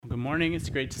Good morning. It's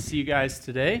great to see you guys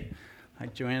today.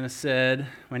 Like Joanna said,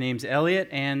 my name's Elliot,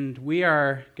 and we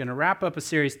are going to wrap up a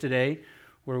series today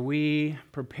where we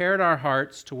prepared our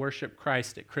hearts to worship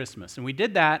Christ at Christmas. And we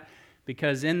did that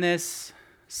because in this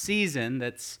season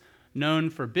that's known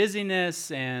for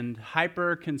busyness and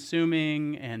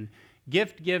hyper-consuming and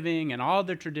gift-giving and all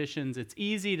the traditions, it's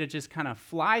easy to just kind of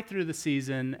fly through the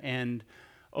season and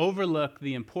overlook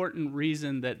the important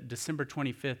reason that December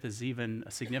 25th is even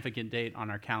a significant date on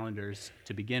our calendars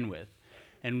to begin with.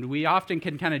 And we often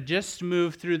can kind of just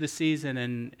move through the season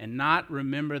and not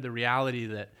remember the reality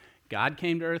that God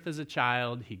came to earth as a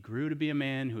child. He grew to be a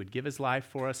man who would give his life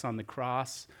for us on the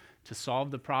cross to solve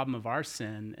the problem of our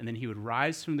sin, and then he would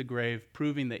rise from the grave,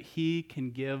 proving that he can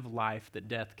give life that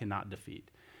death cannot defeat.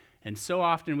 And so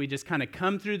often we just kind of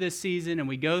come through this season and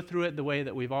we go through it the way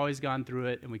that we've always gone through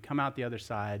it, and we come out the other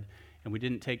side and we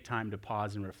didn't take time to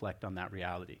pause and reflect on that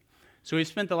reality. So we've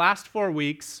spent the last 4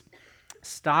 weeks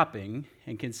stopping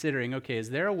and considering, okay,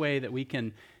 is there a way that we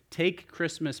can take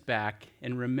Christmas back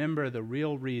and remember the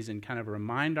real reason, kind of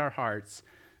remind our hearts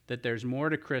that there's more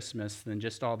to Christmas than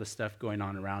just all the stuff going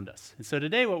on around us. And so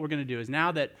today what we're going to do is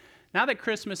now that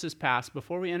Christmas is past,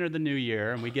 before we enter the new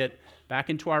year and we get back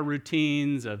into our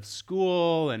routines of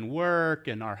school and work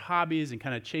and our hobbies and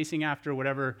kind of chasing after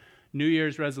whatever New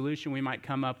Year's resolution we might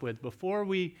come up with, before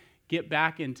we get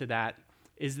back into that,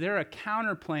 is there a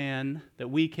counter plan that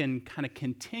we can kind of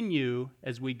continue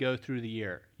as we go through the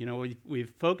year? You know,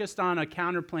 we've focused on a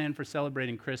counter plan for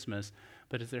celebrating Christmas,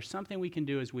 but is there something we can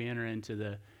do as we enter into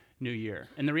the new year?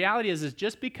 And the reality is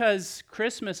just because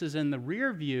Christmas is in the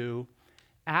rear view,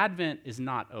 Advent is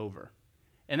not over.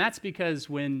 And that's because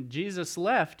when Jesus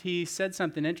left, he said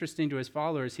something interesting to his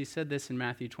followers. He said this in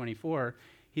Matthew 24.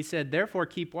 He said, "Therefore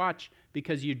keep watch,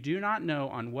 because you do not know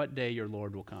on what day your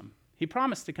Lord will come." He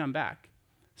promised to come back.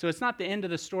 So it's not the end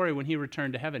of the story when he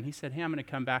returned to heaven. He said, hey, I'm going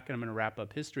to come back and I'm going to wrap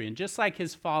up history. And just like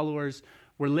his followers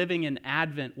were living in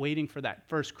Advent, waiting for that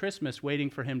first Christmas, waiting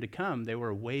for him to come, they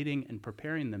were waiting and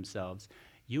preparing themselves.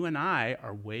 You and I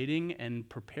are waiting and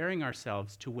preparing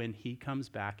ourselves to when he comes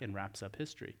back and wraps up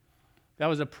history. That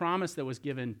was a promise that was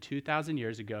given 2,000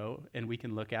 years ago, and we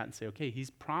can look at and say, okay, he's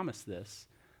promised this.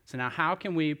 So now how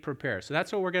can we prepare? So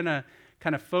that's what we're going to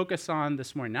kind of focus on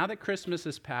this morning. Now that Christmas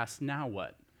is past, now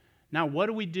what? Now what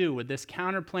do we do with this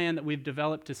counter plan that we've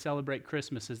developed to celebrate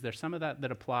Christmas? Is there some of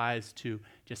that applies to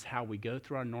just how we go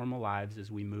through our normal lives as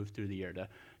we move through the year?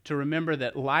 To remember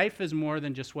that life is more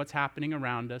than just what's happening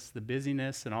around us, the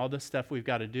busyness and all the stuff we've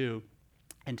got to do,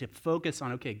 and to focus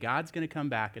on, okay, God's going to come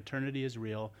back, eternity is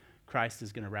real, Christ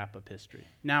is going to wrap up history.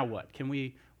 Now what?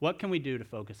 What can we do to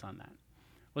focus on that?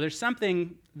 Well, there's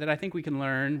something that I think we can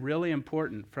learn really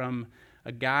important from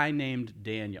a guy named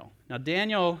Daniel. Now,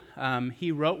 Daniel,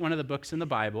 he wrote one of the books in the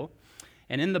Bible,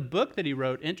 and in the book that he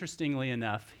wrote, interestingly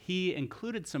enough, he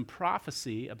included some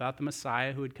prophecy about the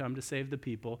Messiah who had come to save the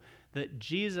people that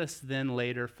Jesus then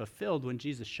later fulfilled when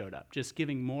Jesus showed up, just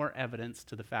giving more evidence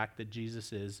to the fact that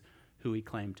Jesus is who he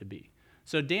claimed to be.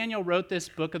 So Daniel wrote this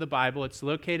book of the Bible. It's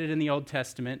located in the Old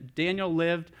Testament. Daniel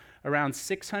lived around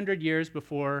 600 years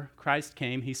before Christ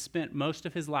came. He spent most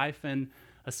of his life in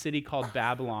a city called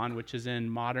Babylon, which is in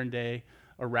modern-day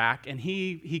Iraq, and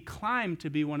he climbed to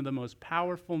be one of the most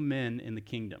powerful men in the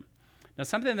kingdom. Now,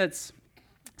 something that's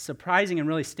surprising and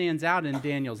really stands out in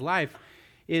Daniel's life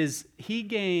is he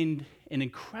gained an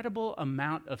incredible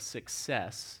amount of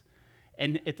success,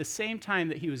 and at the same time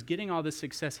that he was getting all this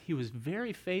success, he was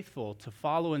very faithful to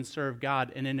follow and serve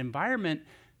God in an environment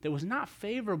that was not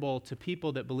favorable to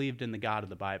people that believed in the God of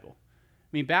the Bible.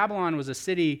 I mean, Babylon was a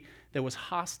city that was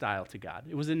hostile to God.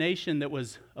 It was a nation that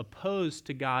was opposed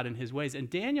to God and his ways. And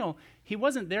Daniel, he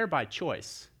wasn't there by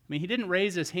choice. I mean, he didn't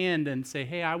raise his hand and say,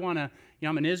 hey, I'm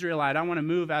an Israelite. I want to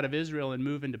move out of Israel and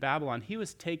move into Babylon. He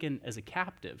was taken as a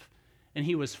captive, and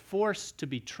he was forced to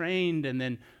be trained and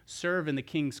then serve in the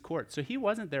king's court. So he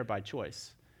wasn't there by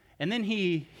choice. And then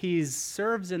he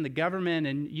serves in the government,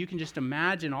 and you can just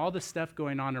imagine all the stuff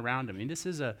going on around him. I mean, this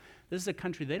is a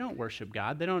country, they don't worship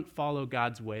God. They don't follow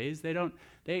God's ways.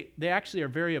 They actually are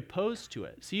very opposed to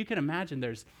it. So you can imagine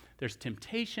there's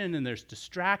temptation and there's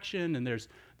distraction and there's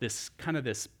this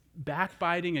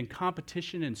backbiting and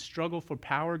competition and struggle for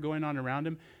power going on around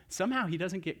him. Somehow he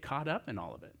doesn't get caught up in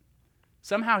all of it.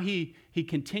 Somehow he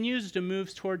continues to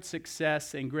move towards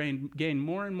success and gain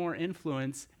more and more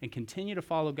influence and continue to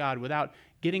follow God without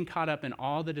getting caught up in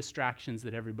all the distractions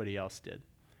that everybody else did.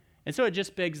 And so it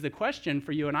just begs the question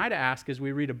for you and I to ask as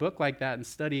we read a book like that and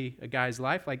study a guy's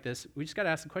life like this, we just got to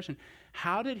ask the question,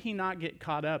 how did he not get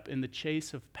caught up in the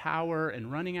chase of power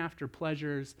and running after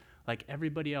pleasures like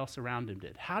everybody else around him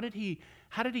did? How did he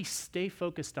stay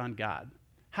focused on God?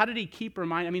 How did he keep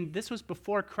reminding? I mean, this was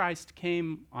before Christ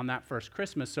came on that first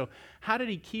Christmas. So how did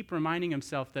he keep reminding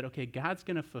himself that, okay, God's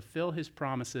going to fulfill his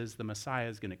promises, the Messiah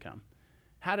is going to come?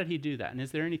 How did he do that? And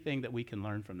is there anything that we can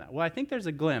learn from that? Well, I think there's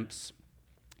a glimpse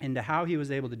into how he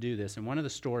was able to do this in one of the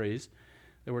stories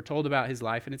that were told about his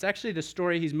life. And it's actually the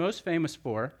story he's most famous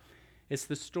for. It's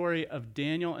the story of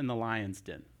Daniel in the lion's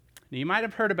den. Now, you might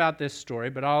have heard about this story,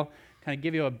 but I'll kind of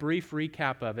give you a brief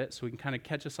recap of it so we can kind of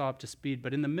catch us all up to speed.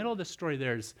 But in the middle of the story,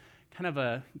 there's kind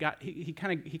of he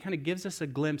kind of gives us a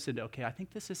glimpse into, okay, I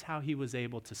think this is how he was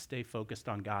able to stay focused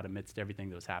on God amidst everything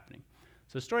that was happening.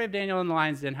 So the story of Daniel in the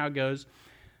lion's den, how it goes,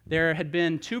 there had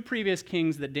been 2 previous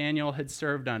kings that Daniel had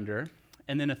served under,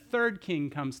 and then a third king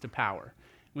comes to power.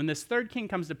 When this third king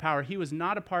comes to power, he was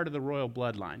not a part of the royal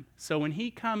bloodline. So when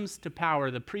he comes to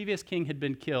power, the previous king had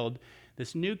been killed.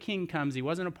 This new king comes. He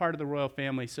wasn't a part of the royal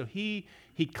family, so he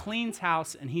cleans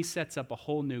house and he sets up a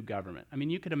whole new government. I mean,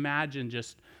 you could imagine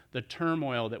just the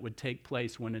turmoil that would take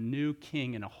place when a new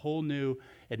king and a whole new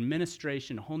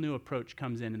administration, a whole new approach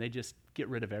comes in and they just get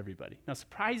rid of everybody. Now,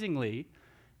 surprisingly,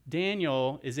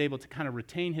 Daniel is able to kind of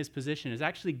retain his position, is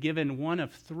actually given one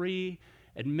of 3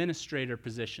 administrator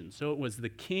positions. So it was the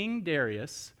king,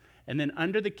 Darius, and then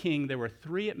under the king, there were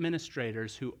 3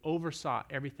 administrators who oversaw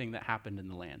everything that happened in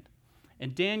the land.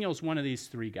 And Daniel's one of these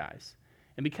 3 guys.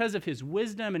 And because of his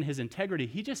wisdom and his integrity,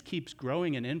 he just keeps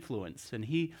growing in influence. And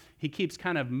he keeps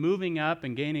kind of moving up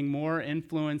and gaining more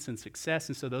influence and success.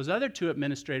 And so those other 2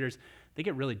 administrators, they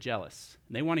get really jealous.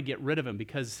 And they want to get rid of him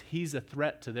because he's a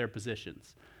threat to their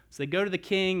positions. So they go to the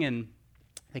king and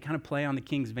they kind of play on the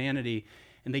king's vanity.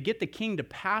 And they get the king to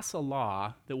pass a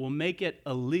law that will make it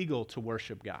illegal to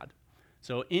worship God.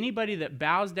 So anybody that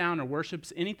bows down or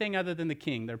worships anything other than the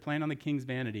king, they're playing on the king's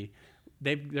vanity,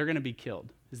 they're going to be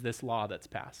killed, is this law that's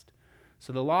passed.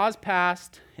 So the law is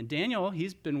passed, and Daniel,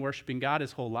 he's been worshiping God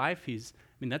his whole life.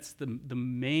 That's the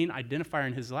main identifier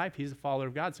in his life. He's a follower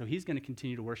of God, so he's going to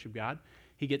continue to worship God.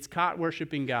 He gets caught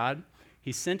worshiping God.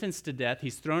 He's sentenced to death.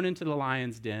 He's thrown into the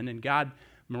lion's den, and God,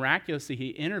 miraculously, he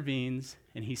intervenes,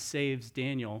 and he saves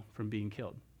Daniel from being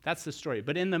killed. That's the story.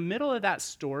 But in the middle of that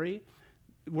story,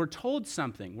 we're told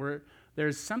something.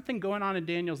 There's something going on in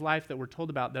Daniel's life that we're told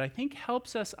about that I think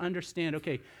helps us understand,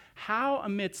 okay, how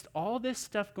amidst all this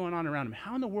stuff going on around him,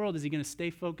 how in the world is he going to stay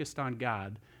focused on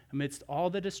God amidst all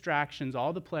the distractions,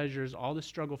 all the pleasures, all the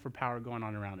struggle for power going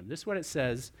on around him? This is what it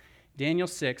says, Daniel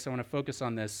 6. I want to focus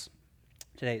on this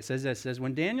today. It says this, it says,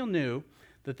 when Daniel knew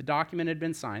that the document had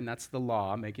been signed, that's the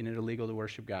law making it illegal to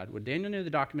worship God. When Daniel knew the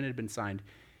document had been signed,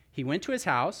 he went to his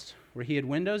house where he had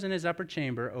windows in his upper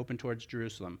chamber open towards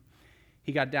Jerusalem.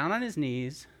 He got down on his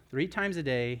knees 3 times a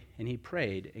day, and he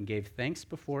prayed and gave thanks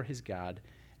before his God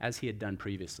as he had done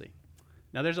previously.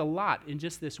 Now, there's a lot in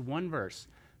just this one verse.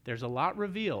 There's a lot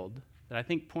revealed that I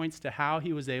think points to how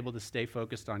he was able to stay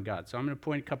focused on God. So I'm going to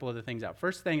point a couple of the things out.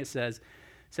 First thing it says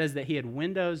that he had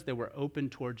windows that were open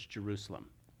towards Jerusalem.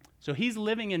 So he's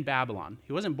living in Babylon.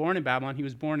 He wasn't born in Babylon. He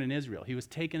was born in Israel. He was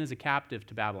taken as a captive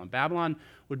to Babylon. Babylon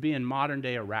would be in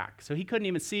modern-day Iraq. So he couldn't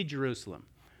even see Jerusalem.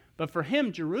 But for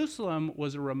him, Jerusalem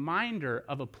was a reminder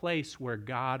of a place where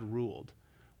God ruled,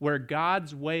 where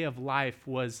God's way of life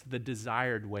was the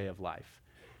desired way of life.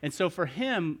 And so for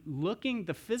him,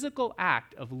 the physical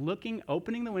act of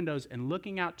opening the windows and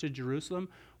looking out to Jerusalem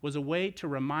was a way to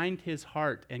remind his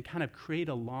heart and kind of create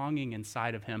a longing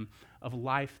inside of him of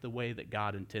life the way that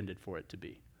God intended for it to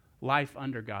be, life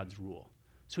under God's rule.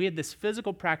 So he had this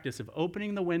physical practice of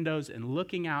opening the windows and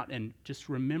looking out and just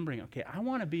remembering, okay, I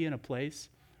want to be in a place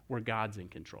where God's in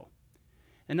control.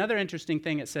 Another interesting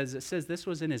thing it says this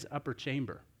was in his upper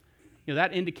chamber.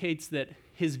 That indicates that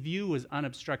his view was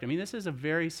unobstructed. This is a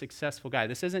very successful guy.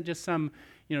 This isn't just some,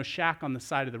 shack on the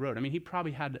side of the road. He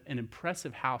probably had an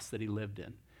impressive house that he lived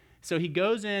in. So he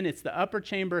goes in, it's the upper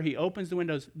chamber, he opens the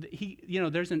windows.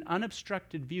 There's an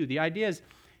unobstructed view. The idea is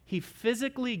he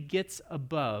physically gets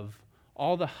above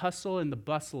all the hustle and the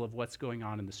bustle of what's going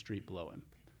on in the street below him.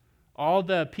 All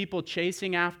the people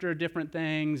chasing after different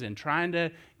things and trying to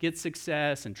get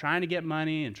success and trying to get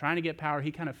money and trying to get power,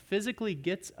 he kind of physically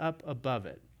gets up above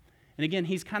it. And again,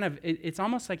 it's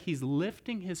almost like he's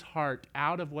lifting his heart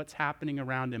out of what's happening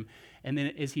around him. And then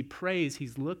as he prays,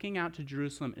 he's looking out to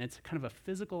Jerusalem, and it's kind of a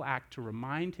physical act to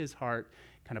remind his heart,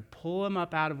 kind of pull him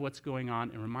up out of what's going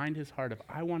on and remind his heart of,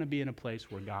 I want to be in a place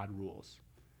where God rules.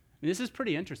 This is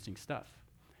pretty interesting stuff.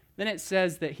 Then it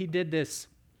says that he did this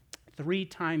 3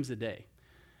 times a day.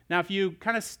 Now, if you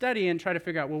kind of study and try to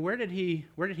figure out, well, where did he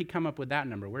come up with that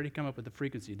number? Where did he come up with the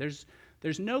frequency?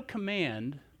 There's no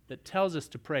command that tells us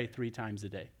to pray 3 times a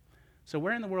day. So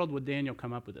where in the world would Daniel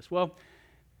come up with this? Well,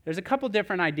 there's a couple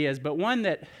different ideas, but one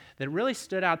that really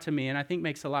stood out to me and I think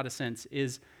makes a lot of sense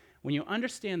is when you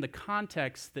understand the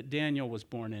context that Daniel was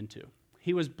born into.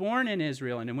 He was born in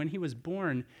Israel, and when he was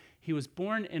born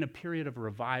in a period of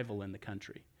revival in the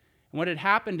country. And what had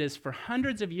happened is for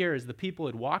hundreds of years, the people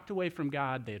had walked away from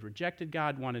God, they had rejected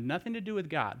God, wanted nothing to do with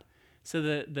God. So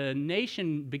the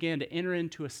nation began to enter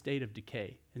into a state of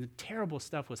decay, and terrible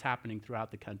stuff was happening throughout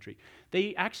the country.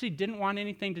 They actually didn't want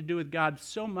anything to do with God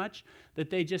so much that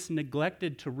they just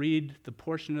neglected to read the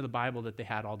portion of the Bible that they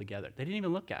had altogether. They didn't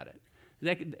even look at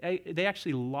it. They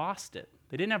actually lost it.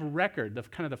 They didn't have a record.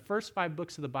 The first 5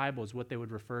 books of the Bible is what they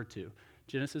would refer to.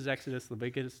 Genesis, Exodus,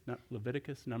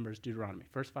 Leviticus, Numbers, Deuteronomy.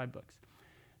 First 5 books.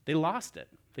 They lost it.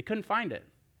 They couldn't find it.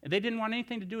 And they didn't want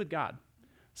anything to do with God.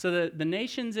 So the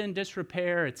nation's in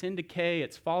disrepair, it's in decay,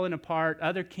 it's falling apart,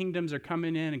 other kingdoms are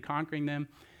coming in and conquering them.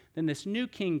 Then this new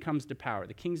king comes to power.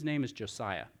 The king's name is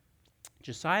Josiah.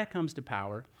 Josiah comes to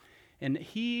power, and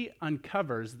he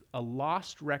uncovers a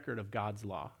lost record of God's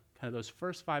law, kind of those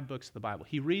first 5 books of the Bible.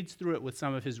 He reads through it with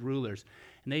some of his rulers,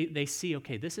 and they see,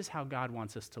 okay, this is how God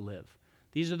wants us to live.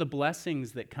 These are the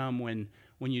blessings that come when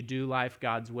you do life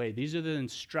God's way. These are the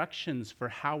instructions for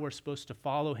how we're supposed to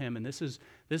follow him, and this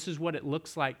is what it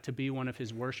looks like to be one of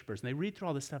his worshipers. And they read through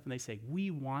all this stuff, and they say,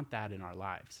 we want that in our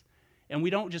lives. And we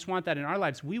don't just want that in our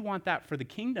lives. We want that for the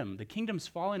kingdom. The kingdom's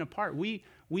falling apart. We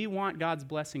want God's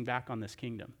blessing back on this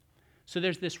kingdom. So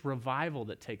there's this revival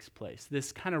that takes place,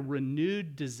 this kind of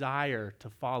renewed desire to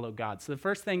follow God. So the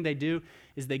first thing they do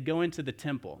is they go into the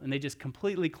temple, and they just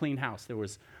completely clean house. There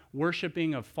was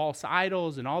worshiping of false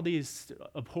idols and all these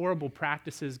horrible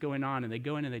practices going on, and they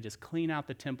go in and they just clean out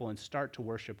the temple and start to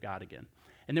worship God again.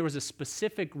 And there was a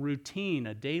specific routine,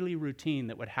 a daily routine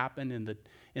that would happen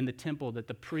in the temple that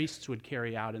the priests would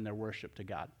carry out in their worship to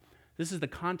God. This is the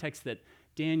context that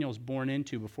Daniel's born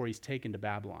into before he's taken to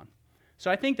Babylon. So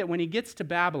I think that when he gets to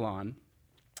Babylon,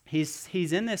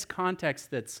 he's in this context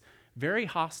that's very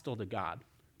hostile to God.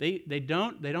 They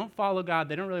don't follow God.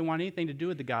 They don't really want anything to do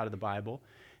with the God of the Bible.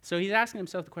 So he's asking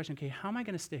himself the question, okay, how am I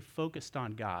going to stay focused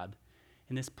on God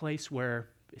in this place where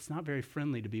it's not very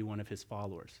friendly to be one of his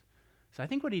followers? So I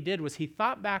think what he did was he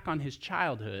thought back on his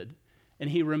childhood,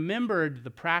 and he remembered the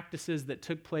practices that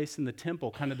took place in the temple,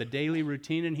 kind of the daily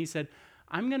routine, and he said,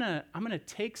 I'm gonna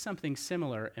take something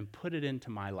similar and put it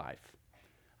into my life.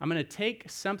 I'm going to take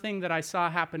something that I saw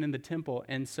happen in the temple,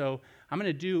 and so I'm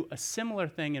going to do a similar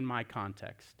thing in my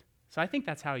context. So I think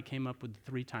that's how he came up with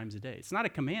 3 times a day. It's not a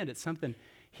command. It's something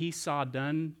he saw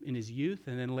done in his youth,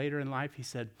 and then later in life he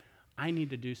said, I need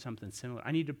to do something similar.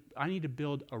 I need to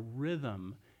build a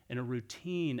rhythm and a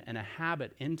routine and a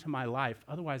habit into my life.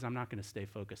 Otherwise, I'm not going to stay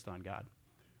focused on God.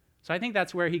 So I think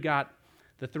that's where he got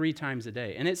the 3 times a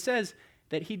day. And it says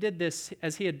that he did this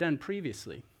as he had done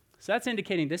previously. So that's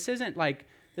indicating this isn't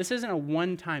a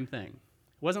one-time thing.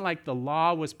 It wasn't like the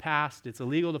law was passed, it's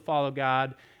illegal to follow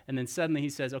God, and then suddenly he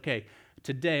says, okay,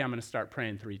 today I'm going to start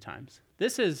praying 3 times.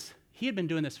 He had been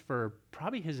doing this for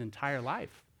probably his entire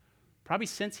life. Probably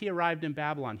since he arrived in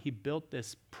Babylon, he built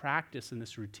this practice and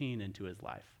this routine into his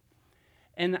life.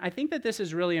 And I think that this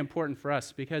is really important for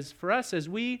us, because for us, as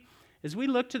we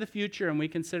look to the future and we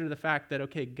consider the fact that,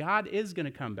 okay, God is going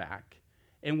to come back,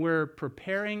 and we're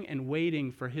preparing and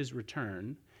waiting for his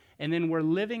return, and then we're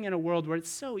living in a world where it's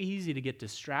so easy to get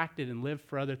distracted and live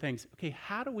for other things. Okay,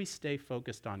 how do we stay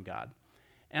focused on God?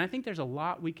 And I think there's a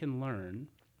lot we can learn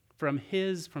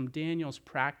from Daniel's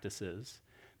practices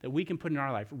that we can put in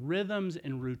our life. Rhythms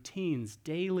and routines,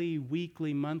 daily,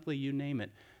 weekly, monthly, you name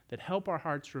it, that help our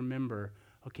hearts remember,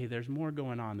 okay, there's more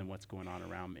going on than what's going on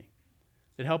around me.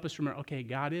 That help us remember, okay,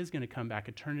 God is going to come back.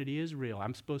 Eternity is real.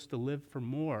 I'm supposed to live for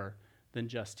more than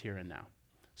just here and now.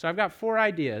 So I've got 4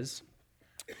 ideas,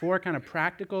 4 kind of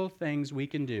practical things we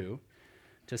can do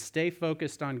to stay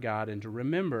focused on God and to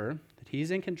remember that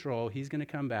he's in control, he's going to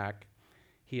come back,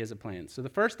 he has a plan. So the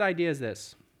first idea is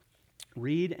this: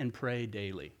 read and pray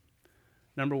daily.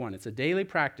 Number 1, it's a daily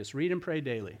practice. Read and pray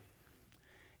daily.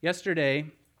 Yesterday,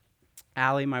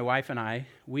 Allie, my wife, and I,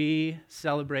 we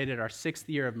celebrated our 6th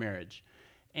year of marriage.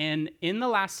 And in the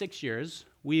last 6 years,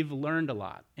 we've learned a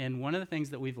lot. And one of the things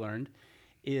that we've learned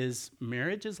is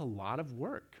marriage is a lot of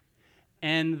work.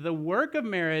 And the work of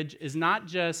marriage is not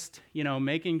just,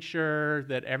 making sure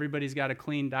that everybody's got a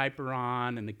clean diaper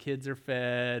on and the kids are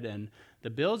fed and the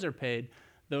bills are paid.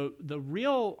 The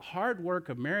real hard work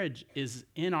of marriage is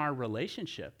in our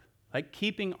relationship, like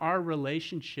keeping our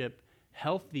relationship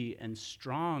healthy and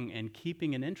strong and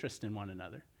keeping an interest in one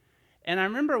another. And I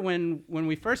remember when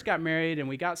we first got married and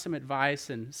we got some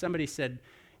advice and somebody said,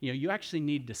 you actually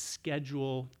need to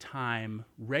schedule time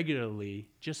regularly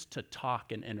just to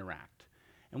talk and interact.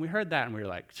 And we heard that and we were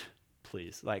like,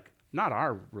 please, like, not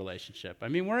our relationship. I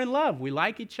mean, we're in love. We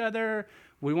like each other.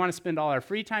 We want to spend all our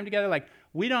free time together. Like,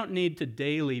 we don't need to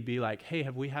daily be like, hey,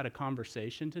 have we had a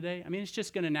conversation today? I mean, it's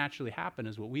just going to naturally happen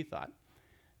is what we thought.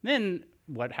 Then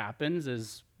what happens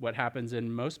is what happens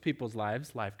in most people's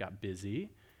lives. Life got busy.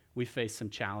 We faced some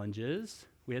challenges.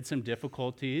 We had some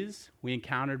difficulties. We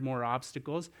encountered more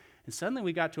obstacles. And suddenly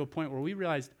we got to a point where we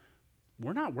realized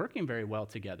we're not working very well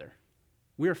together.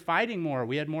 We were fighting more.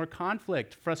 We had more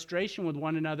conflict. Frustration with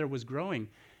one another was growing.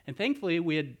 And thankfully,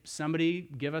 we had somebody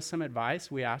give us some advice.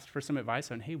 We asked for some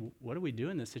advice on, hey, what do we do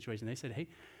in this situation? They said, hey,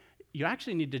 you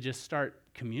actually need to just start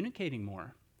communicating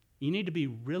more. You need to be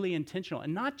really intentional.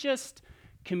 And not just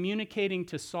communicating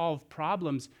to solve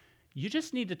problems. You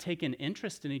just need to take an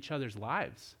interest in each other's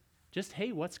lives. Just,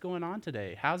 hey, what's going on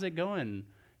today? How's it going?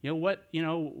 What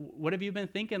have you been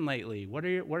thinking lately? What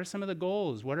are some of the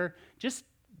goals? What are just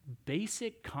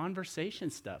basic conversation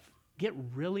stuff? Get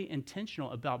really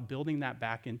intentional about building that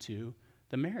back into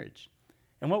the marriage.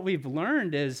 And what we've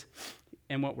learned is,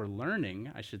 and what we're learning,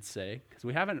 I should say, because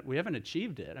we haven't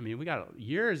achieved it. I mean, we got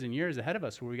years and years ahead of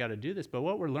us where we got to do this. But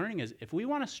what we're learning is, if we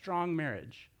want a strong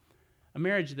marriage, a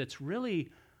marriage that's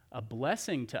really a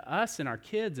blessing to us and our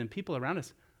kids and people around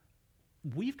us,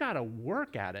 we've got to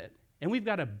work at it. And we've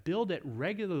got to build it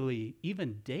regularly,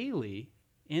 even daily,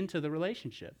 into the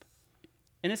relationship.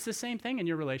 And it's the same thing in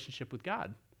your relationship with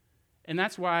God. And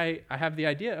that's why I have the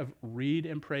idea of read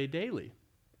and pray daily.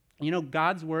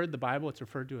 God's word, the Bible, it's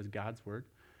referred to as God's word.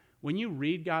 When you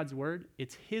read God's word,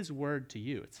 it's his word to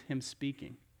you. It's him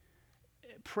speaking.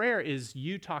 Prayer is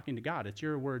you talking to God. It's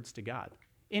your words to God.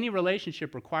 Any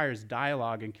relationship requires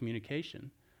dialogue and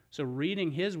communication. So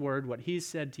reading his word, what he's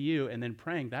said to you, and then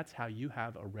praying, that's how you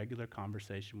have a regular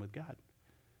conversation with God.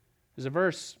 There's a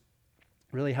verse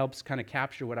really helps kind of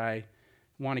capture what I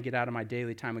want to get out of my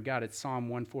daily time with God. It's Psalm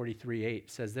 143:8. It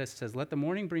says this, it says, let the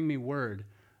morning bring me word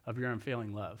of your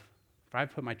unfailing love, for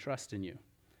I've put my trust in you.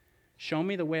 Show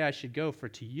me the way I should go, for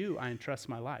to you I entrust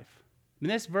my life. And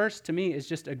this verse to me is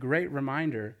just a great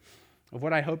reminder of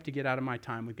what I hope to get out of my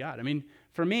time with God. I mean,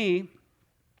 for me,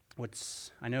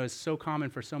 what's I know is so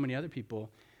common for so many other people,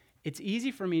 it's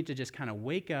easy for me to just kind of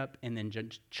wake up and then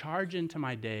just charge into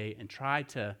my day and try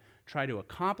to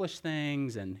accomplish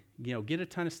things and get a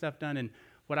ton of stuff done. And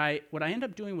what I end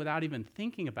up doing without even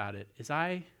thinking about it is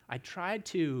I try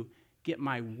to get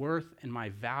my worth and my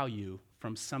value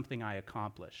from something I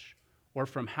accomplish or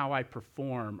from how I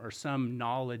perform or some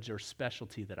knowledge or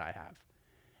specialty that I have.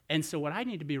 And so what I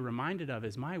need to be reminded of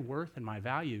is my worth and my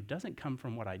value doesn't come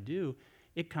from what I do.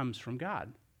 It comes from God.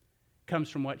 It comes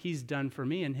from what he's done for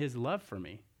me and his love for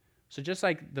me. So just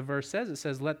like the verse says, it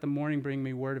says, let the morning bring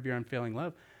me word of your unfailing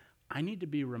love. I need to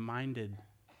be reminded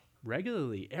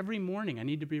regularly, every morning, I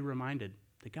need to be reminded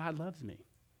that God loves me.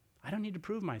 I don't need to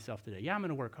prove myself today. Yeah, I'm going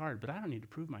to work hard, but I don't need to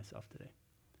prove myself today.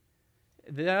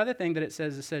 The other thing that it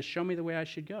says, show me the way I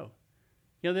should go.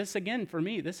 This again, for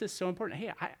me, this is so important.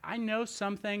 Hey, I know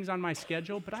some things on my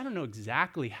schedule, but I don't know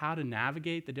exactly how to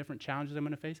navigate the different challenges I'm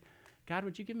going to face. God,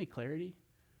 would you give me clarity?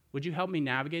 Would you help me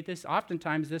navigate this?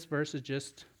 Oftentimes, this verse is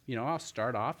just, I'll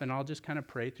start off and I'll just kind of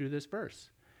pray through this verse.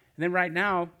 And then right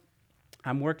now,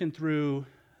 I'm working through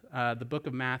the book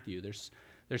of Matthew.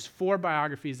 There's 4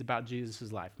 biographies about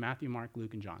Jesus' life, Matthew, Mark,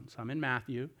 Luke, and John. So I'm in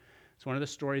Matthew. It's one of the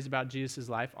stories about Jesus'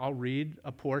 life. I'll read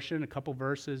a portion, a couple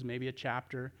verses, maybe a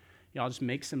chapter. I'll just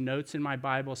make some notes in my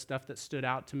Bible, stuff that stood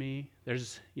out to me.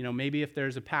 There's, maybe if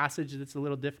there's a passage that's a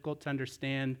little difficult to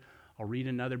understand, I'll read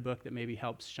another book that maybe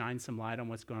helps shine some light on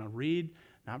what's going on. Read,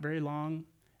 not very long.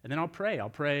 And then I'll pray. I'll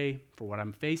pray for what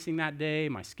I'm facing that day,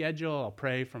 my schedule. I'll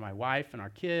pray for my wife and our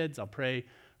kids. I'll pray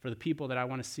for the people that I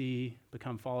want to see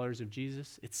become followers of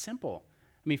Jesus. It's simple.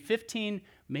 15,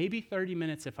 maybe 30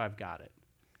 minutes if I've got it.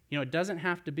 It doesn't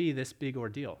have to be this big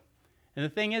ordeal. And the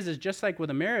thing is just like with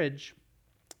a marriage,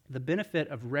 the benefit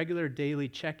of regular daily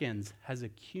check-ins has a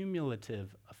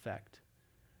cumulative effect.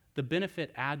 The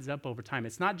benefit adds up over time.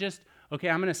 It's not just, okay,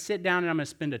 I'm going to sit down and I'm going to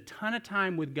spend a ton of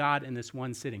time with God in this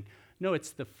one sitting. No,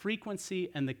 it's the frequency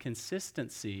and the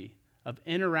consistency of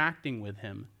interacting with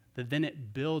him that then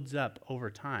it builds up over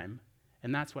time,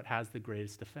 and that's what has the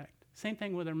greatest effect. Same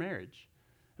thing with our marriage.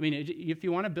 If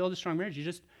you want to build a strong marriage, you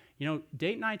just,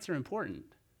 date nights are important,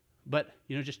 but,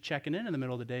 just checking in the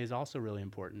middle of the day is also really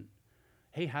important.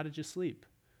 Hey, how did you sleep?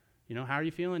 How are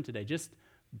you feeling today? Just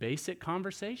basic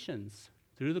conversations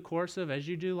through the course of as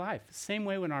you do life. Same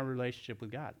way in our relationship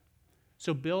with God.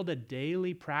 So build a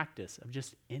daily practice of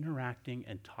just interacting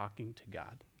and talking to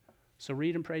God. So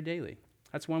read and pray daily.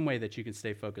 That's one way that you can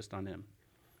stay focused on him.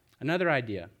 Another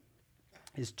idea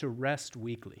is to rest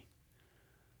weekly.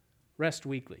 Rest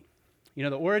weekly. You know,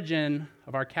 the origin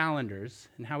of our calendars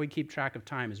and how we keep track of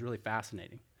time is really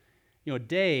fascinating. You know, a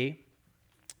day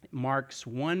marks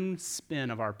one spin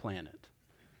of our planet.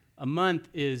 A month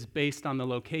is based on the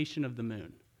location of the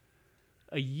moon.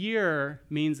 A year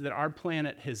means that our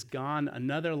planet has gone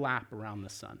another lap around the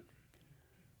sun.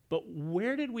 But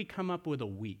where did we come up with a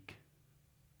week?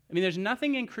 I mean, there's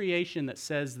nothing in creation that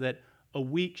says that a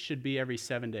week should be every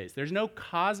 7 days. There's no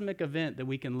cosmic event that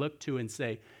we can look to and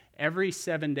say, every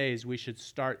 7 days we should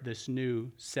start this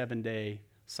new 7-day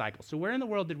cycle. So where in the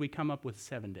world did we come up with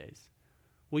 7 days?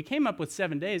 We came up with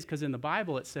 7 days because in the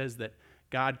Bible it says that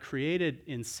God created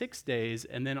in 6 days,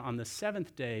 and then on the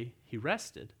 7th day he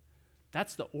rested.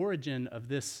 That's the origin of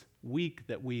this week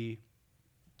that we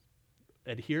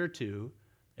adhere to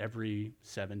every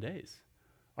 7 days.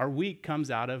 Our week comes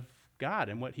out of God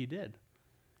and what he did.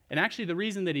 And actually the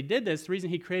reason that he did this, the reason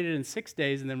he created in 6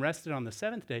 days and then rested on the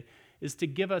 7th day, is to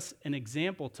give us an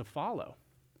example to follow.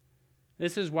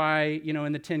 This is why, you know,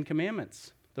 in the 10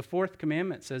 Commandments, the 4th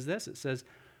commandment says this. It says,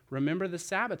 remember the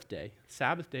Sabbath day.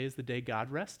 Sabbath day is the day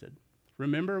God rested.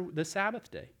 Remember the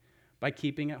Sabbath day by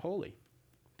keeping it holy.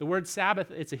 The word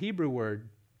Sabbath, it's a Hebrew word,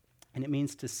 and it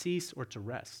means to cease or to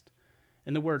rest.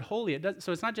 And the word holy,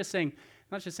 so it's not just saying,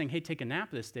 hey, take a nap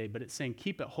this day, but it's saying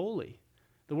keep it holy.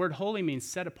 The word holy means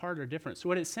set apart or different. So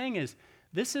what it's saying is,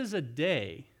 this is a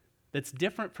day that's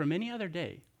different from any other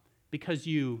day because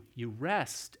you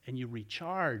rest and you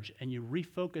recharge and you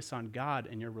refocus on God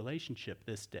and your relationship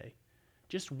this day.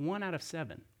 Just 1 out of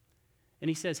 7. And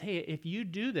he says, hey, if you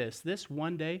do this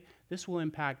one day, this will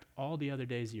impact all the other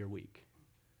days of your week.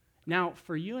 Now,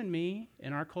 for you and me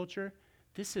in our culture,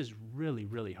 this is really,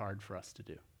 really hard for us to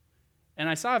do. And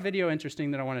I saw a video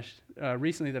interesting that I want to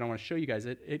recently that I want to show you guys.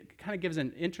 It kind of gives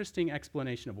an interesting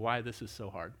explanation of why this is so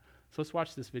hard. So let's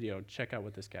watch this video and check out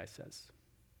what this guy says.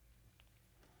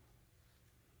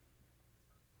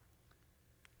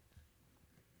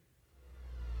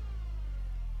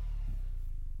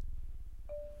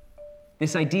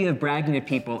 This idea of bragging to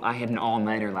people, I had an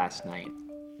all-nighter last night.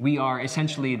 We are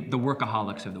essentially the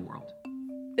workaholics of the world.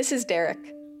 This is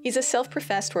Derek. He's a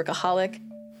self-professed workaholic,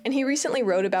 and he recently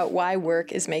wrote about why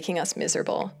work is making us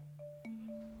miserable.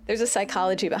 There's a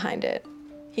psychology behind it.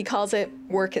 He calls it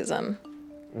workism.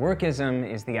 Workism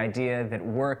is the idea that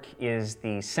work is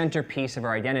the centerpiece of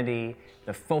our identity,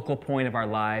 the focal point of our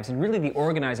lives, and really the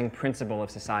organizing principle of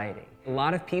society. A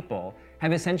lot of people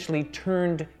have essentially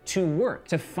turned to work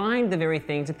to find the very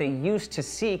things that they used to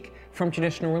seek from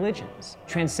traditional religions.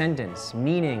 Transcendence,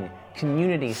 meaning,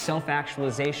 community,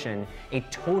 self-actualization, a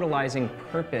totalizing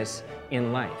purpose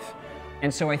in life.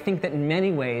 And so I think that in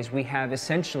many ways we have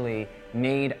essentially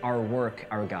made our work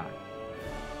our God.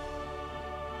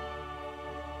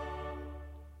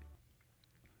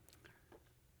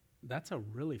 That's a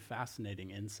really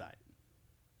fascinating insight.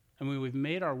 I mean, we've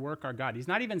made our work our God. He's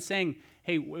not even saying,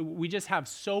 hey, we just have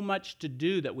so much to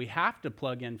do that we have to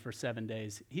plug in for 7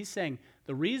 days. He's saying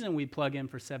the reason we plug in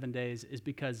for 7 days is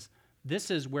because this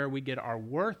is where we get our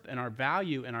worth and our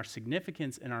value and our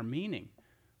significance and our meaning.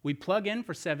 We plug in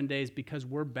for 7 days because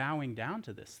we're bowing down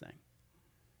to this thing.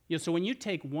 You know, so when you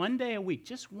take 1 day a week,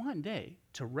 just 1 day,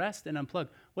 to rest and unplug,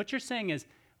 what you're saying is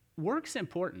work's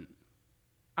important.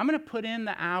 I'm going to put in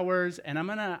the hours and I'm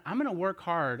going to work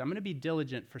hard. I'm going to be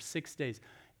diligent for 6 days.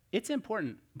 It's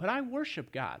important, but I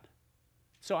worship God.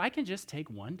 So I can just take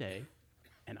 1 day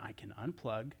and I can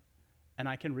unplug and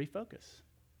I can refocus.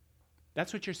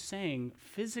 That's what you're saying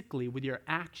physically with your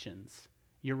actions.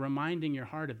 You're reminding your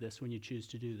heart of this when you choose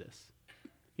to do this.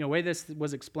 You know, the way this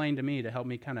was explained to me to help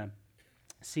me kind of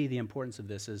see the importance of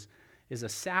this is a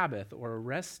Sabbath or a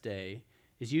rest day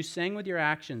is you saying with your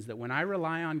actions that when I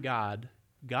rely on God,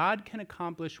 God can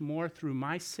accomplish more through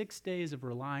my 6 days of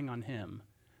relying on him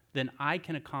than I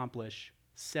can accomplish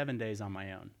 7 days on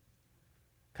my own.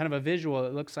 Kind of a visual,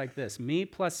 it looks like this. Me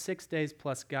plus 6 days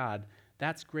plus God,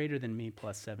 that's greater than me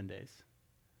plus 7 days.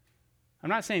 I'm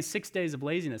not saying 6 days of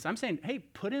laziness. I'm saying, hey,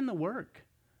 put in the work.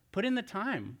 Put in the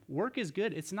time. Work is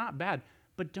good. It's not bad.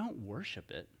 But don't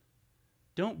worship it.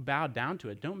 Don't bow down to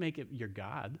it. Don't make it your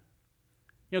God.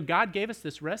 You know, God gave us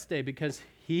this rest day because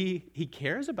he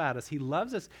cares about us. He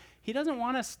loves us. He doesn't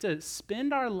want us to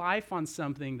spend our life on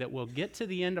something that we'll get to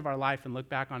the end of our life and look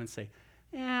back on and say,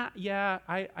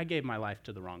 I gave my life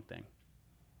to the wrong thing.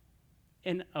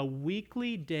 And a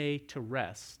weekly day to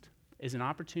rest is an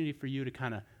opportunity for you to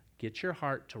kind of get your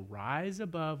heart to rise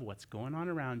above what's going on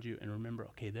around you and remember,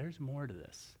 okay, there's more to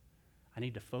this. I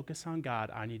need to focus on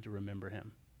God. I need to remember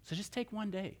him. So just take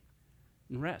 1 day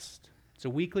and rest. It's a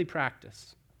weekly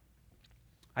practice.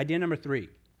 Idea number 3.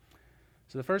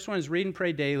 So the first one is read and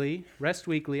pray daily, rest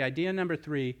weekly. Idea number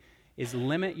 3 is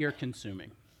limit your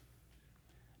consuming.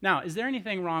 Now, is there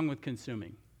anything wrong with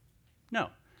consuming? No.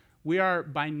 We are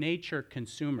by nature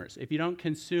consumers. If you don't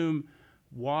consume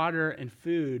water and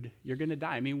food, you're going to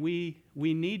die. I mean, we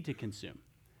need to consume.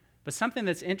 But something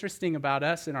that's interesting about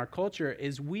us in our culture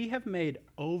is we have made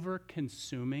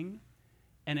over-consuming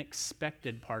an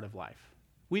expected part of life.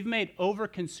 We've made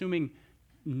over-consuming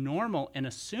normal and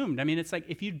assumed. I mean, it's like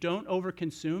if you don't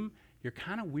over-consume, you're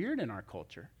kind of weird in our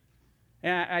culture.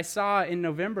 And I saw in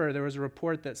November there was a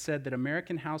report that said that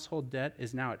American household debt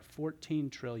is now at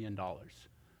 $14 trillion.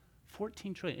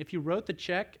 14 trillion. If you wrote the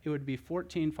check, it would be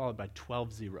 14 followed by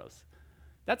 12 zeros.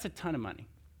 That's a ton of money.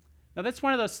 Now, that's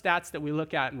one of those stats that we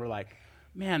look at and we're like,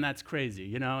 man, that's crazy,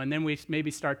 you know? And then we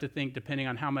maybe start to think, depending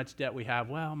on how much debt we have,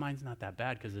 well, mine's not that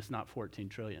bad because it's not 14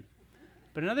 trillion.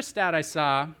 But another stat I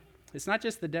saw, it's not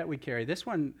just the debt we carry. This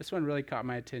one really caught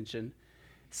my attention.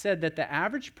 It said that the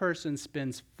average person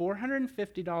spends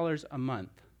 $450 a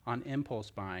month on impulse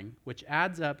buying, which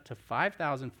adds up to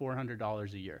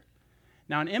 $5,400 a year.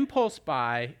 Now, an impulse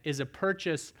buy is a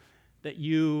purchase that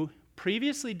you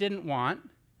previously didn't want,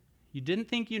 you didn't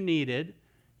think you needed,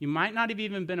 you might not have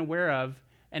even been aware of,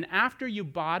 and after you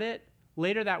bought it,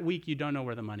 later that week you don't know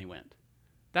where the money went.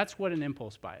 That's what an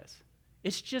impulse buy is.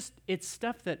 It's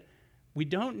stuff that we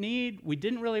don't need, we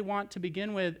didn't really want to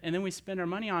begin with, and then we spend our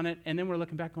money on it, and then we're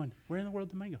looking back going, where in the world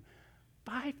did the money go?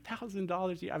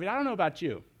 $5,000 a year. I mean, I don't know about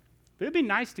you, but it'd be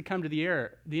nice to come to the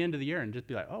end of the year and just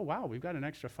be like, oh, wow, we've got an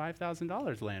extra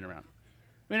 $5,000 laying around.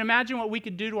 I mean, imagine what we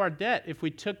could do to our debt if we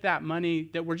took that money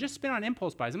that we're just spent on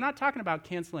impulse buys. I'm not talking about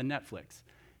canceling Netflix.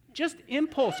 Just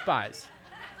impulse buys.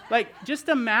 Like, just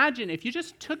imagine if you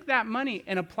just took that money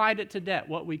and applied it to debt,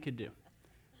 what we could do.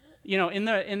 You know, in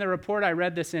the report I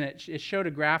read this in, it showed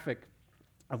a graphic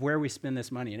of where we spend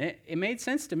this money. And it made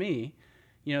sense to me,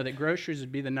 you know, that groceries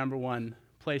would be the number one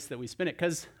place that we spend it.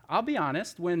 Because I'll be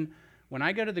honest, when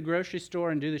I go to the grocery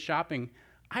store and do the shopping,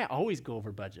 I always go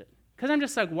over budget. Because I'm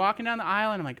just like walking down the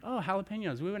aisle and I'm like, oh,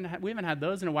 jalapenos, we haven't had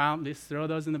those in a while. Just throw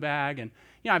those in the bag. And,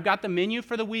 you know, I've got the menu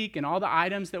for the week and all the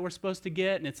items that we're supposed to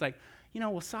get. And it's like, you know,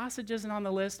 well, sausage isn't on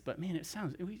the list, but man,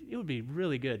 it would be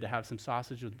really good to have some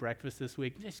sausage with breakfast this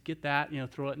week. Just get that, you know,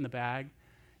 throw it in the bag,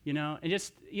 you know. And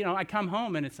just, you know, I come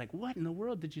home and it's like, what in the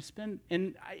world did you spend?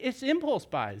 And it's impulse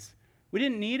buys. We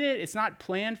didn't need it. It's not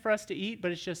planned for us to eat,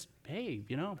 but it's just, hey,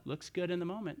 you know, looks good in the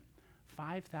moment.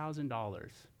 $5,000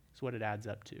 is what it adds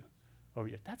up to. Over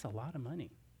here. That's a lot of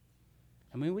money.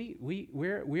 I mean,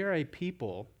 we're a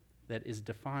people that is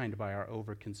defined by our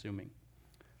over-consuming.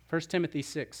 1 Timothy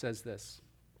 6 says this.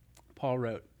 Paul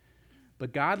wrote,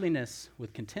 "But godliness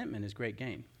with contentment is great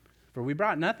gain. For we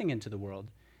brought nothing into the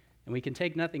world, and we can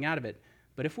take nothing out of it.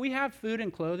 But if we have food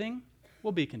and clothing,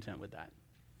 we'll be content with that."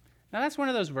 Now, that's one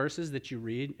of those verses that you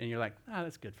read, and you're like,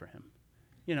 that's good for him.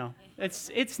 You know,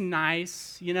 it's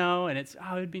nice, you know, and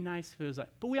it'd be nice if it was like,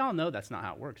 but we all know that's not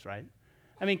how it works, right?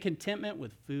 I mean, contentment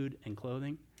with food and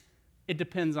clothing, it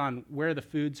depends on where the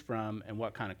food's from and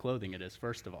what kind of clothing it is,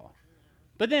 first of all.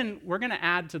 But then we're going to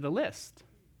add to the list.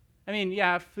 I mean,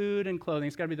 yeah, food and clothing,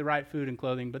 it's got to be the right food and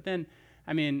clothing. But then,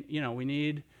 I mean, you know, we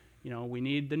need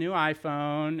the new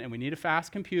iPhone, and we need a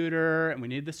fast computer, and we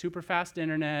need the super fast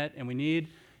internet, and we need,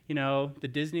 you know, the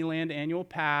Disneyland annual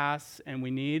pass, and we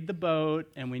need the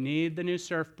boat, and we need the new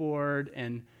surfboard,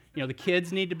 and you know, the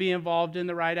kids need to be involved in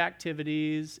the right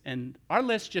activities, and our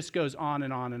list just goes on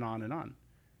and on and on and on.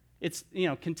 It's, you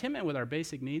know, contentment with our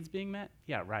basic needs being met.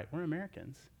 Yeah, right, we're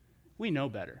Americans. We know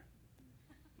better.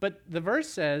 But the verse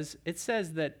says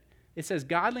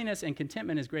godliness and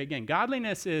contentment is great gain.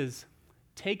 Godliness is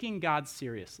taking God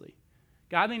seriously.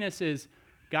 Godliness is,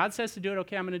 God says to do it,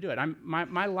 okay, I'm going to do it.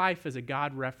 My life is a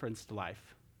God-referenced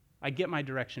life. I get my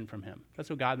direction from him. That's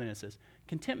what godliness is.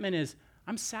 Contentment is,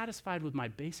 I'm satisfied with my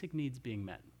basic needs being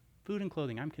met. Food and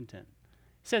clothing, I'm content.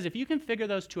 It says if you can figure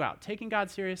those two out, taking God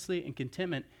seriously and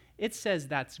contentment, it says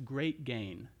that's great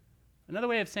gain. Another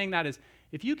way of saying that is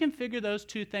if you can figure those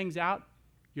two things out,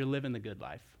 you're living the good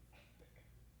life.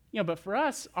 You know, but for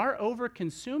us, our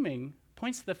over-consuming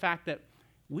points to the fact that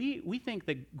we think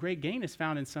that great gain is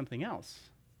found in something else.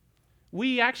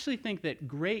 We actually think that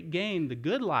great gain, the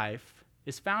good life,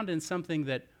 is found in something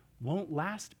that won't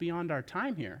last beyond our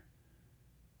time here.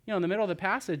 You know, in the middle of the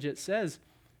passage, it says,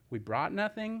 we brought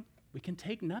nothing, we can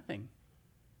take nothing.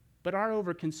 But our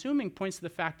over-consuming points to the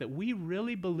fact that we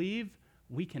really believe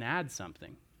we can add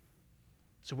something.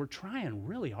 So we're trying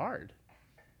really hard.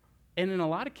 And in a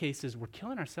lot of cases, we're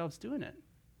killing ourselves doing it.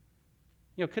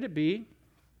 You know, could it be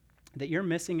that you're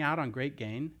missing out on great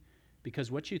gain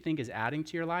because what you think is adding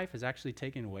to your life is actually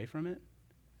taking away from it?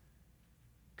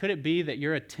 Could it be that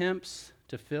your attempts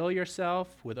to fill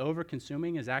yourself with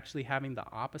over-consuming is actually having the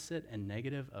opposite and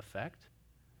negative effect?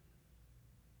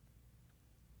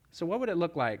 So what would it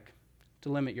look like to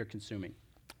limit your consuming?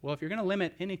 Well, if you're going to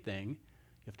limit anything,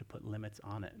 you have to put limits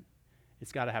on it.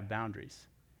 It's got to have boundaries.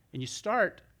 And you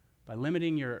start by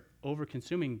limiting your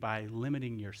over-consuming by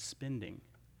limiting your spending.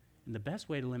 And the best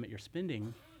way to limit your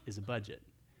spending is a budget.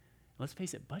 Let's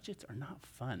face it, budgets are not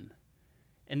fun.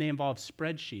 And they involve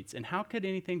spreadsheets. And how could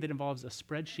anything that involves a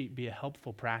spreadsheet be a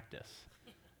helpful practice?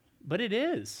 But it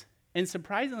is. And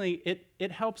surprisingly,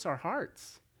 it helps our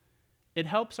hearts. It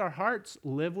helps our hearts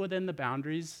live within the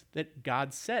boundaries that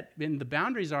God set. And the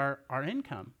boundaries are our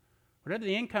income. Whatever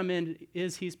the income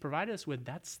is he's provided us with,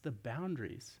 that's the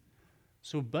boundaries.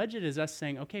 So budget is us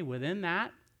saying, okay, within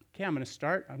that, okay, I'm going to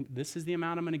start. This is the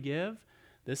amount I'm going to give.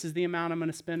 This is the amount I'm going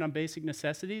to spend on basic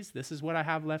necessities. This is what I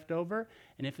have left over.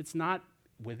 And if it's not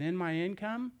within my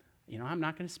income, I'm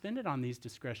not going to spend it on these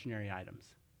discretionary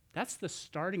items. That's the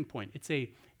starting point.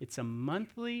 It's a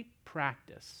monthly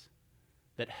practice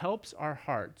that helps our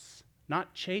hearts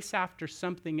not chase after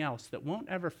something else that won't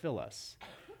ever fill us,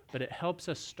 but it helps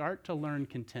us start to learn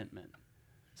contentment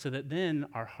so that then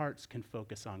our hearts can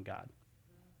focus on God.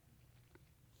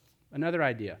 Another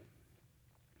idea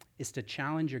is to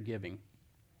challenge your giving.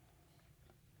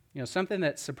 Something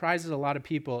that surprises a lot of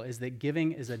people is that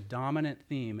giving is a dominant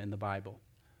theme in the Bible.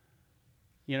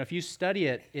 If you study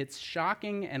it, it's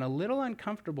shocking and a little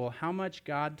uncomfortable how much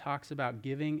God talks about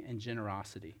giving and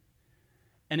generosity.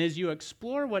 And as you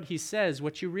explore what he says,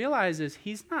 what you realize is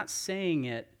he's not saying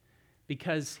it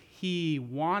because he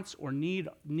wants or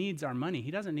needs our money.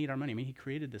 He doesn't need our money. He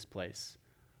created this place.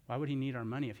 Why would he need our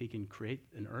money if he can create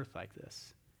an earth like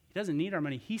this? He doesn't need our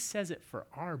money. He says it for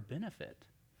our benefit.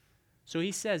 So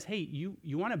he says, hey,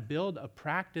 you want to build a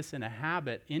practice and a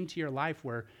habit into your life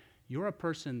where you're a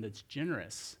person that's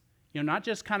generous. Not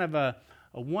just kind of a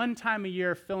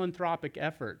one-time-a-year philanthropic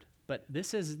effort, but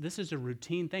this is a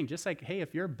routine thing. Just like, hey,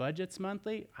 if your budget's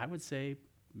monthly, I would say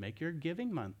make your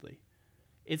giving monthly.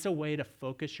 It's a way to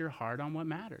focus your heart on what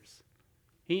matters.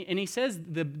 He says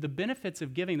the benefits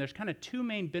of giving, there's kind of two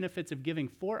main benefits of giving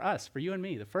for us, for you and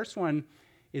me. The first one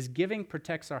is giving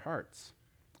protects our hearts.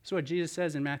 So what Jesus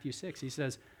says in Matthew 6, he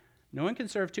says, no one can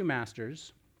serve two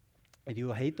masters, and you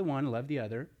will hate the one and love the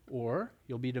other, or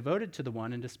you'll be devoted to the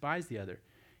one and despise the other.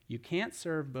 You can't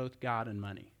serve both God and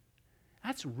money.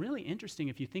 That's really interesting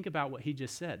if you think about what he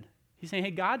just said. He's saying,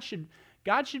 hey, God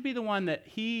should be the one that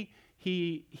he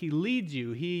leads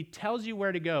you. He tells you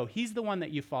where to go. He's the one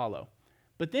that you follow.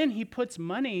 But then he puts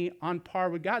money on par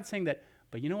with God, saying that,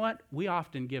 but you know what? We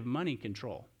often give money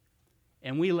control.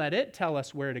 And we let it tell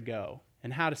us where to go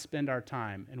and how to spend our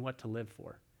time and what to live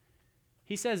for.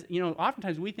 He says,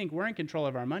 oftentimes we think we're in control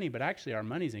of our money, but actually our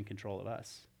money's in control of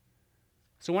us.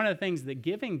 So one of the things that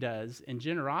giving does in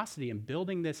generosity and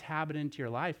building this habit into your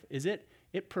life is it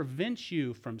prevents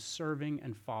you from serving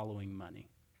and following money.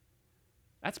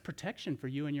 That's protection for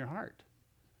you and your heart.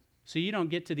 So you don't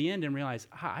get to the end and realize,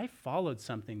 I followed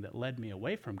something that led me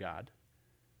away from God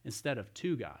instead of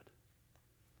to God.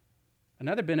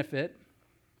 Another benefit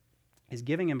is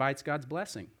giving invites God's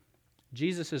blessing.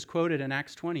 Jesus is quoted in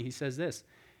Acts 20. He says this.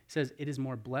 He says, it is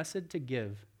more blessed to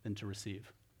give than to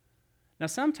receive. Now,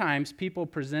 sometimes people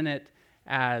present it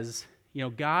as,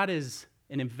 God is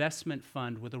an investment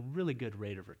fund with a really good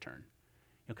rate of return.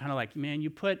 Kind of like, man, you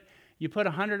put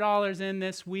 $100 in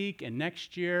this week, and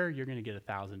next year you're going to get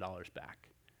 $1,000 back.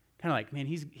 Kind of like, man,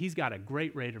 he's got a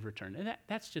great rate of return. And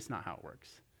that's just not how it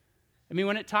works.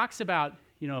 When it talks about,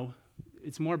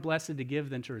 it's more blessed to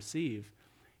give than to receive,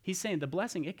 he's saying the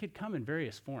blessing, it could come in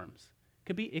various forms.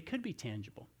 It could be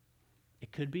tangible.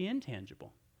 It could be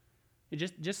intangible.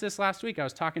 Just this last week, I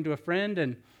was talking to a friend,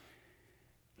 and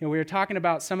we were talking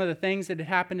about some of the things that had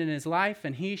happened in his life,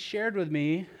 and he shared with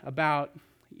me about,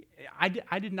 I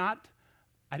did not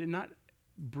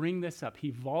bring this up.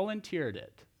 He volunteered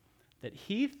it, that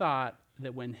he thought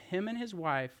that when him and his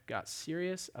wife got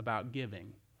serious about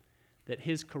giving, that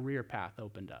his career path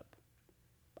opened up.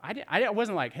 I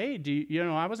wasn't like, hey,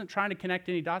 I wasn't trying to connect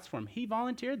any dots for him. He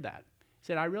volunteered that. He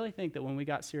said, I really think that when we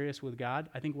got serious with God,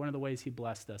 I think one of the ways he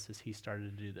blessed us is he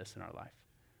started to do this in our life.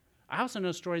 I also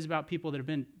know stories about people that have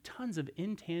been tons of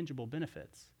intangible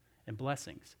benefits and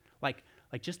blessings, like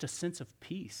just a sense of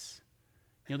peace.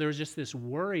 There was just this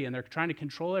worry, and they're trying to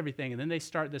control everything, and then they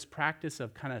start this practice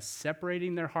of kind of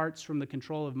separating their hearts from the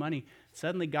control of money.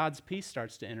 Suddenly, God's peace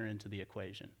starts to enter into the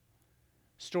equation.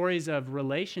 Stories of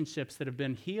relationships that have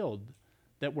been healed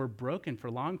that were broken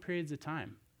for long periods of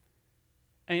time.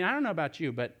 I don't know about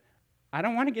you, but I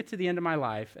don't want to get to the end of my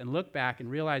life and look back and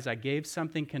realize I gave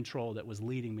something control that was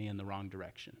leading me in the wrong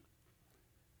direction.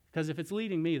 Because if it's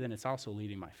leading me, then it's also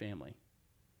leading my family.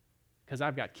 Because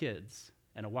I've got kids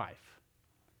and a wife.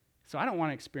 So I don't want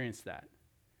to experience that.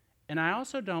 And I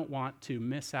also don't want to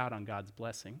miss out on God's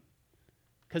blessing.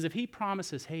 Because if he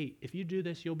promises, hey, if you do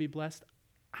this, you'll be blessed,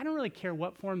 I don't really care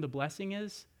what form the blessing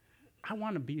is. I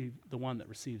want to be the one that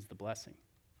receives the blessing.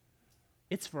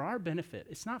 It's for our benefit.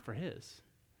 It's not for his.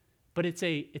 But it's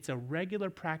a regular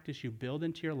practice you build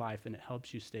into your life, and it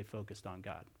helps you stay focused on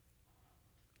God.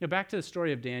 Back to the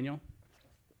story of Daniel.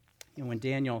 When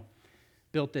Daniel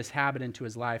built this habit into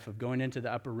his life of going into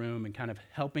the upper room and kind of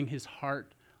helping his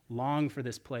heart long for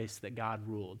this place that God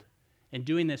ruled, and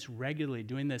doing this regularly,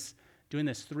 doing this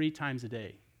 3 times a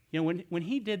day. When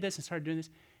he did this and started doing this,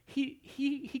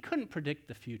 he couldn't predict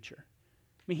the future.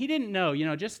 I mean, he didn't know,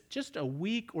 just a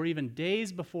week or even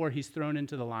days before he's thrown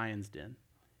into the lion's den.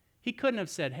 He couldn't have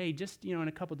said, hey, just, in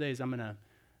a couple days I'm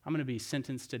going to be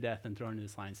sentenced to death and thrown into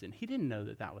this lion's den. He didn't know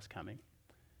that was coming.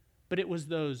 But it was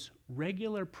those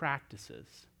regular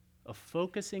practices of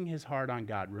focusing his heart on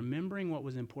God, remembering what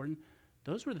was important,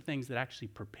 those were the things that actually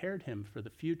prepared him for the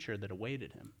future that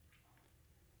awaited him.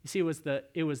 You see,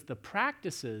 it was the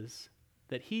practices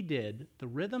that he did, the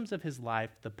rhythms of his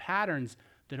life, the patterns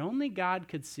that only God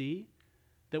could see,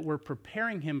 that were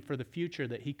preparing him for the future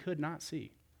that he could not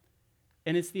see.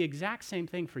 And it's the exact same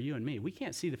thing for you and me. We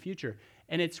can't see the future.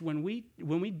 And it's when we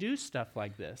do stuff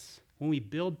like this, when we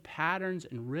build patterns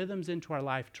and rhythms into our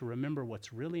life to remember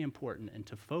what's really important and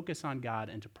to focus on God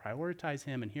and to prioritize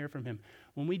him and hear from him,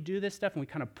 when we do this stuff and we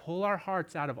kind of pull our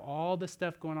hearts out of all the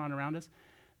stuff going on around us,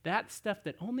 that stuff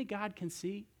that only God can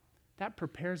see, that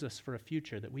prepares us for a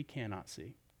future that we cannot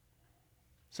see.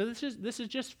 So this is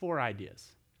just 4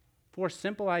 ideas, 4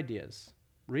 simple ideas.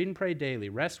 Read and pray daily,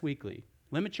 rest weekly,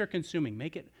 limit your consuming,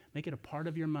 make it a part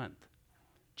of your month.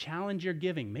 Challenge your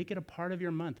giving, make it a part of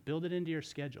your month, build it into your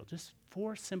schedule. Just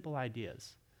 4 simple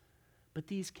ideas. But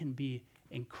these can be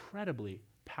incredibly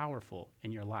powerful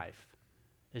in your life.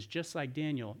 It's just like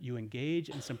Daniel, you engage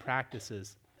in some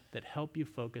practices that help you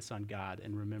focus on God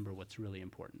and remember what's really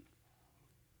important.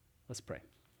 Let's pray.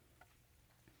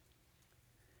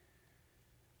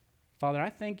 Father, I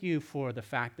thank you for the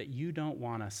fact that you don't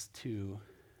want us to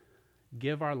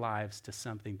give our lives to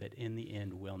something that in the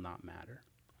end will not matter.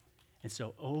 And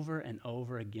so over and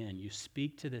over again, you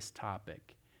speak to this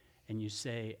topic and you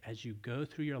say, as you go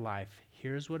through your life,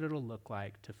 here's what it'll look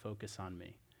like to focus on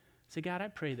me. So God, I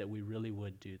pray that we really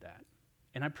would do that.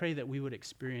 And I pray that we would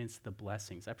experience the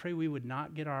blessings. I pray we would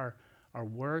not get our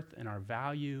worth and our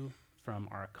value from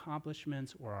our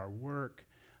accomplishments or our work.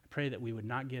 I pray that we would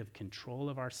not give control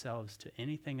of ourselves to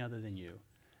anything other than you.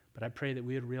 But I pray that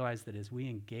we would realize that as we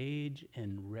engage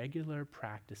in regular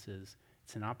practices,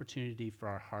 it's an opportunity for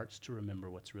our hearts to remember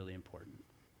what's really important.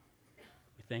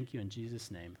 We thank you in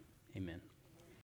Jesus' name. Amen.